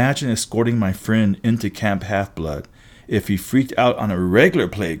 I imagined escorting my friend into Camp Half-Blood. If he freaked out on a regular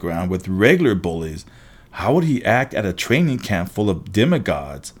playground with regular bullies, how would he act at a training camp full of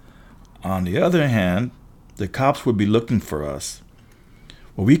demigods? On the other hand, the cops would be looking for us.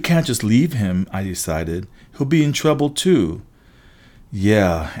 Well, we can't just leave him, I decided. He'll be in trouble too.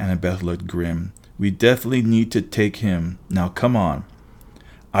 Yeah, Annabeth looked grim. We definitely need to take him. Now come on.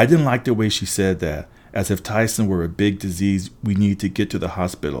 I didn't like the way she said that, as if Tyson were a big disease we need to get to the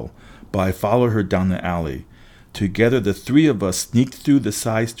hospital, but I followed her down the alley. Together, the three of us sneaked through the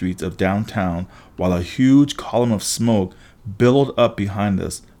side streets of downtown while a huge column of smoke billowed up behind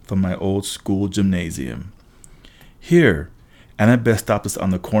us from my old school gymnasium. Here, Annabeth stopped us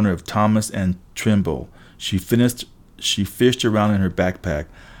on the corner of Thomas and Trimble. She fished around in her backpack.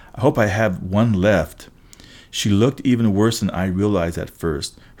 I hope I have one left. She looked even worse than I realized at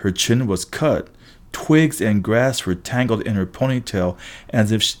first. Her chin was cut. Twigs and grass were tangled in her ponytail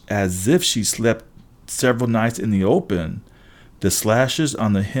as if she slept several nights in the open. The slashes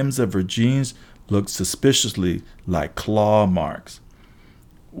on the hems of her jeans looked suspiciously like claw marks.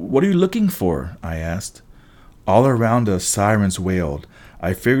 "What are you looking for?" I asked. All around us, sirens wailed.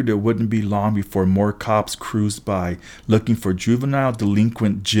 I figured it wouldn't be long before more cops cruised by, looking for juvenile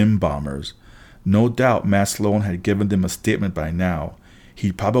delinquent gym bombers. No doubt Matt Sloan had given them a statement by now.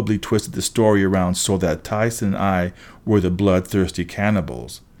 He'd probably twisted the story around so that Tyson and I were the bloodthirsty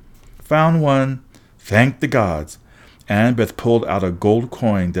cannibals. "Found one. Thank the gods." Annabeth pulled out a gold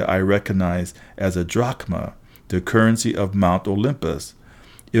coin that I recognized as a drachma, the currency of Mount Olympus.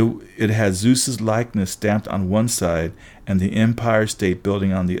 It had Zeus's likeness stamped on one side and the Empire State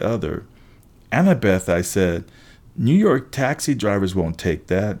Building on the other. "Annabeth," I said, "New York taxi drivers won't take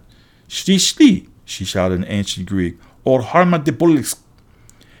that." "Shli," she shouted in ancient Greek, "or harma de bulis."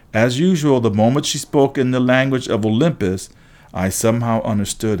 As usual, the moment she spoke in the language of Olympus, I somehow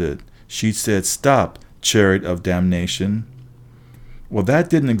understood it. She said, "Stop, chariot of damnation." Well, that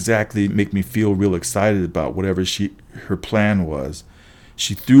didn't exactly make me feel real excited about whatever her plan was.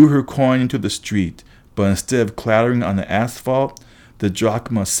 She threw her coin into the street, but instead of clattering on the asphalt, the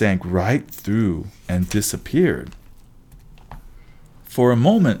drachma sank right through and disappeared. For a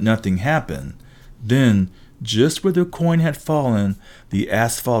moment, nothing happened. Then, just where the coin had fallen, the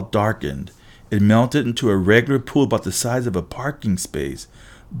asphalt darkened. It melted into a regular pool about the size of a parking space,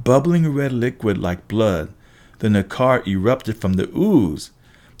 bubbling red liquid like blood. Then a car erupted from the ooze.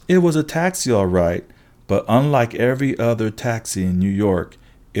 It was a taxi, all right, but unlike every other taxi in New York,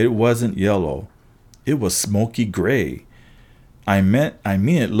 it wasn't yellow. It was smoky gray. I mean,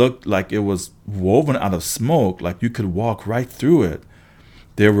 it looked like it was woven out of smoke, like you could walk right through it.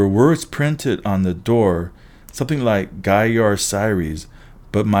 There were words printed on the door, something like Gaillard Series,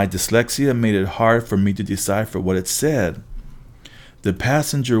 but my dyslexia made it hard for me to decipher what it said. The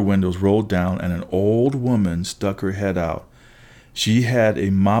passenger windows rolled down and an old woman stuck her head out. She had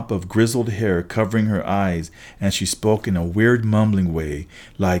a mop of grizzled hair covering her eyes, and she spoke in a weird mumbling way,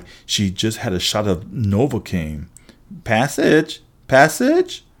 like she just had a shot of Novocaine. "Passage?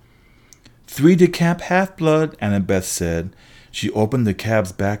 Passage?" "3 DeCamp Half-Blood," Annabeth said. She opened the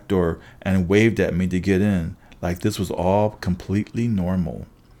cab's back door and waved at me to get in, like this was all completely normal.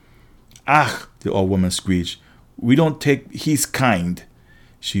 "Ach," the old woman screeched. "We don't take his kind."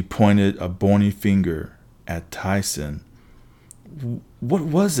 She pointed a bony finger at Tyson. What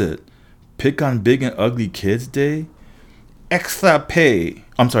was it? Pick on big and ugly kids day? Extra pay,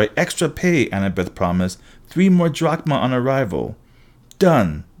 Annabeth promised. 3 more drachma on arrival."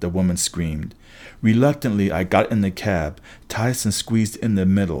 "Done," the woman screamed. Reluctantly, I got in the cab. Tyson squeezed in the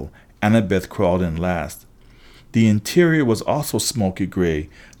middle. Annabeth crawled in last. The interior was also smoky gray,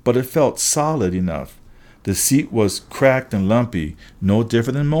 but it felt solid enough. The seat was cracked and lumpy, no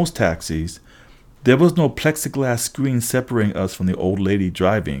different than most taxis. There was no plexiglass screen separating us from the old lady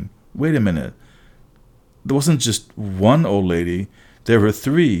driving. Wait a minute. There wasn't just one old lady. There were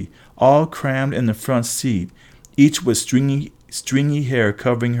 3, all crammed in the front seat, each with stringy hair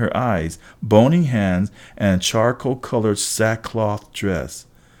covering her eyes, bony hands, and a charcoal-colored sackcloth dress.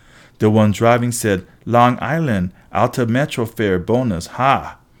 The one driving said, "Long Island, Alta Metro fare bonus,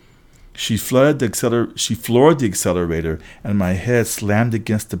 ha!" She floored the accelerator, and my head slammed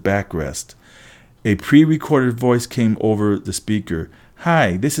against the backrest. A pre-recorded voice came over the speaker.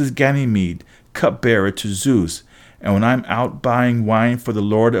 "Hi, this is Ganymede, cupbearer to Zeus, and when I'm out buying wine for the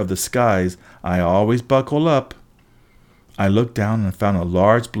Lord of the Skies, I always buckle up." I looked down and found a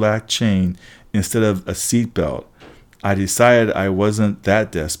large black chain instead of a seatbelt. I decided I wasn't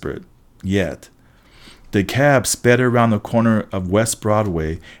that desperate. Yet. The cab sped around the corner of West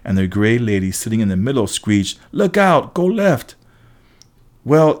Broadway, and the gray lady sitting in the middle screeched, "Look out! Go left!"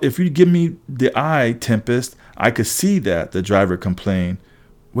 "Well, if you'd give me the eye, Tempest, I could see that," the driver complained.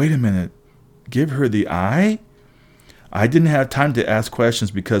 Wait a minute. Give her the eye? I didn't have time to ask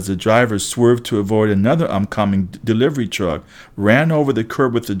questions because the driver swerved to avoid another oncoming delivery truck, ran over the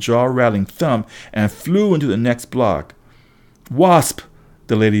curb with a jaw-rattling thump, and flew into the next block. "Wasp,"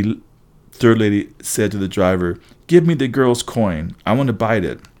 the third lady said to the driver, "give me the girl's coin. I want to bite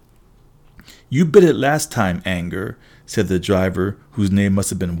it." "You bit it last time, Anger," said the driver, whose name must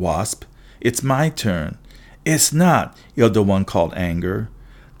have been Wasp. "It's my turn." "It's not," yelled the one called Anger.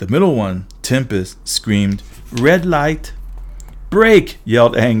 The middle one, Tempest, screamed, "Red light!" "Brake!"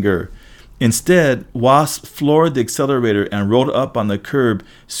 yelled Anger. Instead, Wasp floored the accelerator and rolled up on the curb,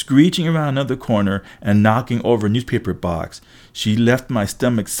 screeching around another corner and knocking over a newspaper box. She left my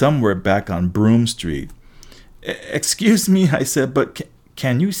stomach somewhere back on Broome Street. Excuse me, I said, but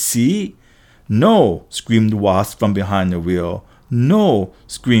can you see? No, screamed Wasp from behind the wheel. No,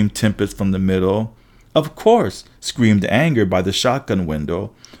 screamed Tempest from the middle. Of course, screamed Anger by the shotgun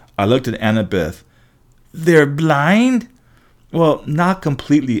window. I looked at Annabeth. They're blind? Well, not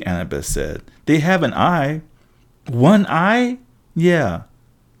completely, Annabeth said. They have an eye. One eye? Yeah.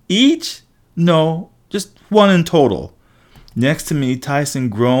 Each? No, just one in total. Next to me, Tyson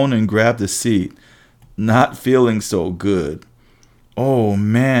groaned and grabbed the seat. Not feeling so good. Oh,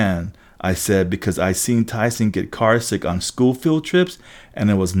 man, I said, because I seen Tyson get car sick on school field trips, and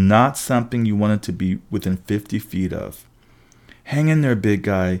it was not something you wanted to be within 50 feet of. Hang in there, big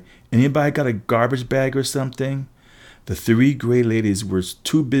guy. Anybody got a garbage bag or something? The three gray ladies were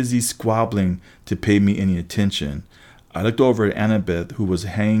too busy squabbling to pay me any attention. I looked over at Annabeth, who was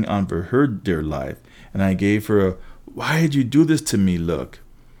hanging on for her dear life, and I gave her a, "Why did you do this to me?" look.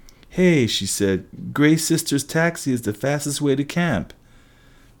 Hey, she said, Gray Sister's taxi is the fastest way to camp.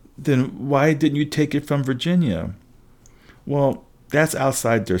 Then why didn't you take it from Virginia? Well, that's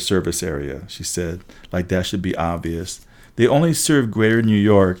outside their service area, she said, like that should be obvious. They only serve greater New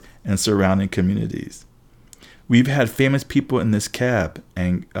York and surrounding communities. We've had famous people in this cab,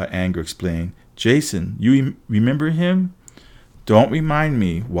 Anger explained. Jason, you remember him? Don't remind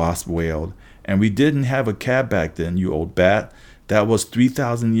me, Wasp wailed. And we didn't have a cab back then, you old bat. That was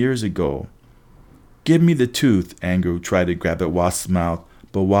 3,000 years ago. Give me the tooth, Anger tried to grab at Wasp's mouth,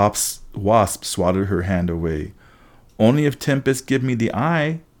 but Wasp swatted her hand away. Only if Tempest give me the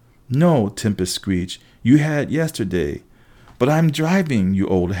eye. No, Tempest screeched. You had it yesterday. But I'm driving, you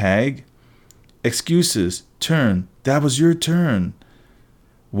old hag. Excuses. Turn. That was your turn.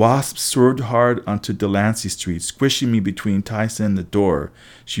 Wasp swerved hard onto Delancey Street, squishing me between Tyson and the door.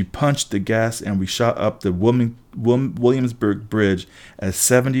 She punched the gas and we shot up the Williamsburg Bridge at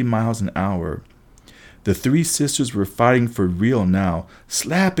 70 miles an hour. The three sisters were fighting for real now,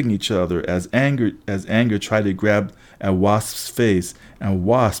 slapping each other as Anger tried to grab at Wasp's face and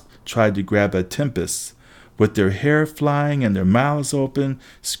Wasp tried to grab at Tempest's. With their hair flying and their mouths open,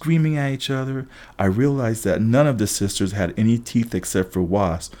 screaming at each other, I realized that none of the sisters had any teeth except for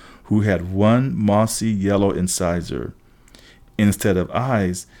Wasp, who had one mossy yellow incisor. Instead of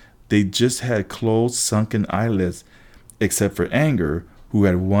eyes, they just had closed, sunken eyelids, except for Anger, who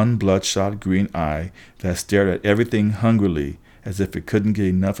had one bloodshot green eye that stared at everything hungrily, as if it couldn't get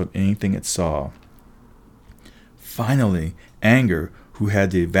enough of anything it saw. Finally, Anger, who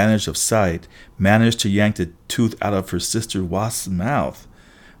had the advantage of sight, managed to yank the tooth out of her sister Wasp's mouth.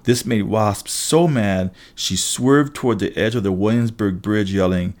 This made Wasp so mad she swerved toward the edge of the Williamsburg Bridge,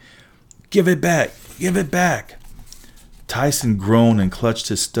 yelling, "Give it back! Give it back!" Tyson groaned and clutched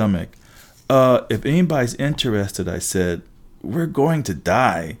his stomach. If anybody's interested," I said, "we're going to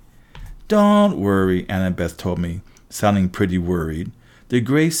die." "Don't worry," Annabeth told me, sounding pretty worried. "The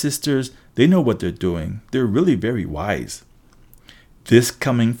Gray Sisters, they know what they're doing. They're really very wise." This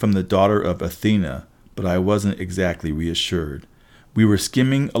coming from the daughter of Athena, but I wasn't exactly reassured. We were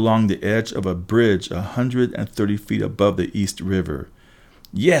skimming along the edge of a bridge 130 feet above the East River.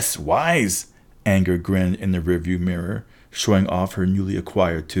 "Yes, wise," Anger grinned in the rearview mirror, showing off her newly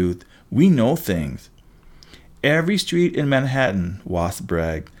acquired tooth. "We know things." "Every street in Manhattan," Wasp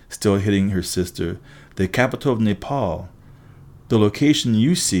bragged, still hitting her sister. "The capital of Nepal." "The location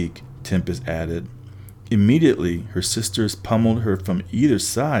you seek," Tempest added. Immediately, her sisters pummeled her from either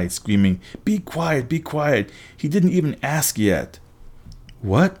side, screaming, "Be quiet, be quiet. He didn't even ask yet."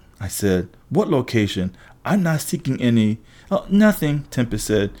 "What?" I said. "What location? I'm not seeking any—" "Oh, nothing," Tempest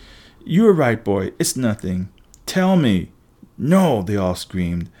said. "You're right, boy. It's nothing." "Tell me." "No," they all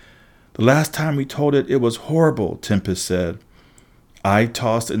screamed. "The last time we told it, it was horrible," Tempest said. "I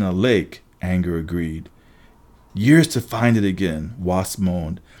tossed in a lake," Anger agreed. "Years to find it again," Wasp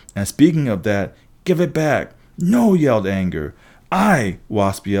moaned. "And speaking of that, give it back." "No," yelled Anger.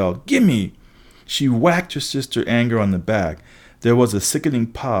 Wasp yelled. "Gimme." She whacked her sister Anger on the back. There was a sickening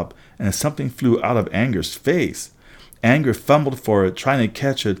pop, and something flew out of Anger's face. Anger fumbled for it, trying to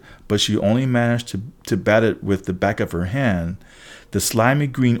catch it, but she only managed to bat it with the back of her hand. The slimy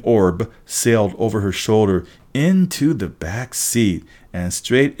green orb sailed over her shoulder into the back seat and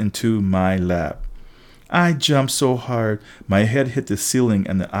straight into my lap. I jumped so hard, my head hit the ceiling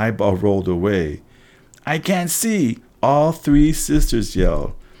and the eyeball rolled away. "I can't see," all three sisters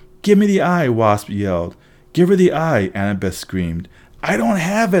yelled. "Give me the eye," Wasp yelled. "Give her the eye," Annabeth screamed. "I don't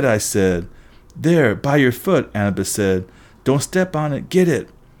have it," I said. "There, by your foot," Annabeth said. "Don't step on it, get it."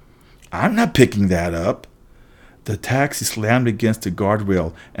 "I'm not picking that up." The taxi slammed against the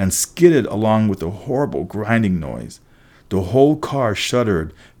guardrail and skidded along with a horrible grinding noise. The whole car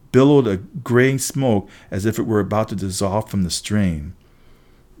shuddered, billowed a gray smoke as if it were about to dissolve from the strain.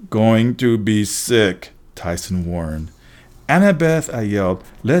 "Going to be sick," Tyson warned. "Annabeth," I yelled,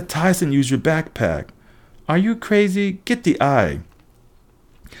 "let Tyson use your backpack." "Are you crazy? Get the eye."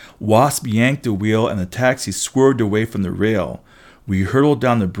 Wasp yanked the wheel and the taxi swerved away from the rail. We hurtled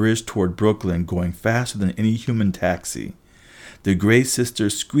down the bridge toward Brooklyn, going faster than any human taxi. The Gray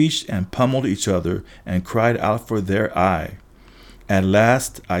sisters screeched and pummeled each other and cried out for their eye. At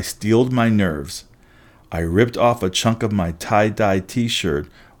last, I steeled my nerves. I ripped off a chunk of my tie-dye t-shirt,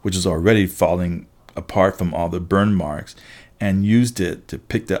 which was already falling apart from all the burn marks, and used it to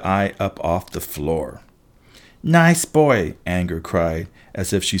pick the eye up off the floor. "Nice boy," Anger cried,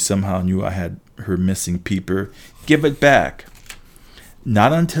 as if she somehow knew I had her missing peeper. "Give it back."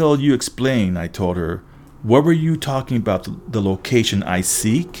 "Not until you explain," I told her. "What were you talking about, the location I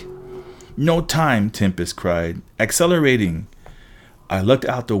seek?" "No time," Tempest cried. "Accelerating." I looked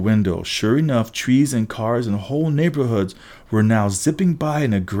out the window. Sure enough, trees and cars and whole neighborhoods were now zipping by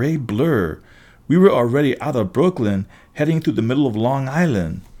in a gray blur. We were already out of Brooklyn, heading through the middle of Long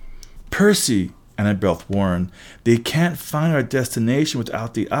Island. "Percy," Annabeth warned, "they can't find our destination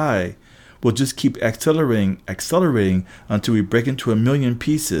without the eye. We'll just keep accelerating until we break into a million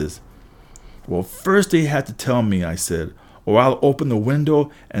pieces." "Well, first they had to tell me," I said, "or I'll open the window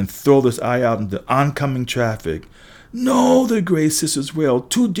and throw this eye out into oncoming traffic." "No," the Gray sisters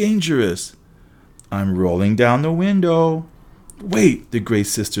wailed. "Too dangerous." "I'm rolling down the window." "Wait," the Gray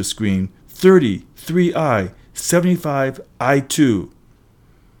sisters screamed. 30, 3I, 75, I2.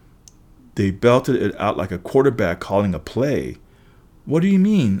 They belted it out like a quarterback calling a play. "What do you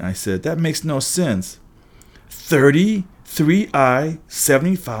mean?" I said. "That makes no sense." 30, 3I,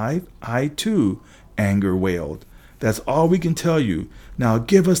 75, I2, Anger wailed. "That's all we can tell you. Now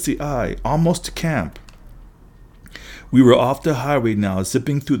give us the eye. Almost to camp." We were off the highway now,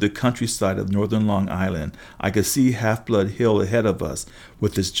 zipping through the countryside of northern Long Island. I could see Half-Blood Hill ahead of us,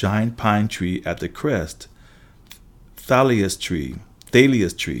 with its giant pine tree at the crest. Thalia's tree,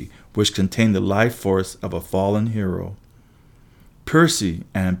 which contained the life force of a fallen hero. "Percy,"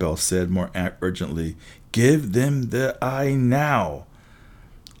 Annabeth said more urgently, "give them the eye now."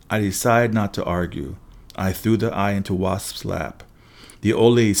 I decided not to argue. I threw the eye into Wasp's lap. The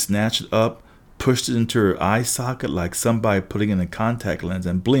old lady snatched it up, pushed it into her eye socket like somebody putting in a contact lens,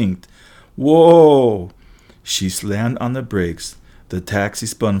 and blinked. "Whoa!" She slammed on the brakes. The taxi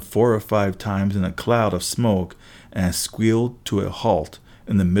spun 4 or 5 times in a cloud of smoke and squealed to a halt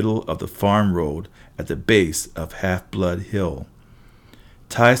in the middle of the farm road at the base of Half-Blood Hill.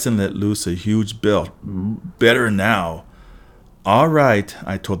 Tyson let loose a huge belt. "Better now." "All right,"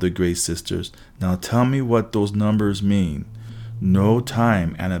 I told the Gray sisters. "Now tell me what those numbers mean." "No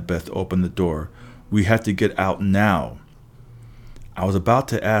time," Annabeth opened the door. "We have to get out now." I was about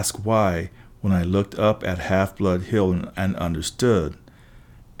to ask why when I looked up at Half-Blood Hill and understood.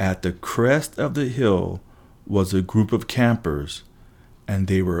 At the crest of the hill was a group of campers, and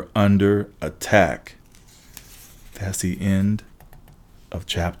they were under attack. That's the end of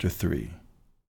chapter 3.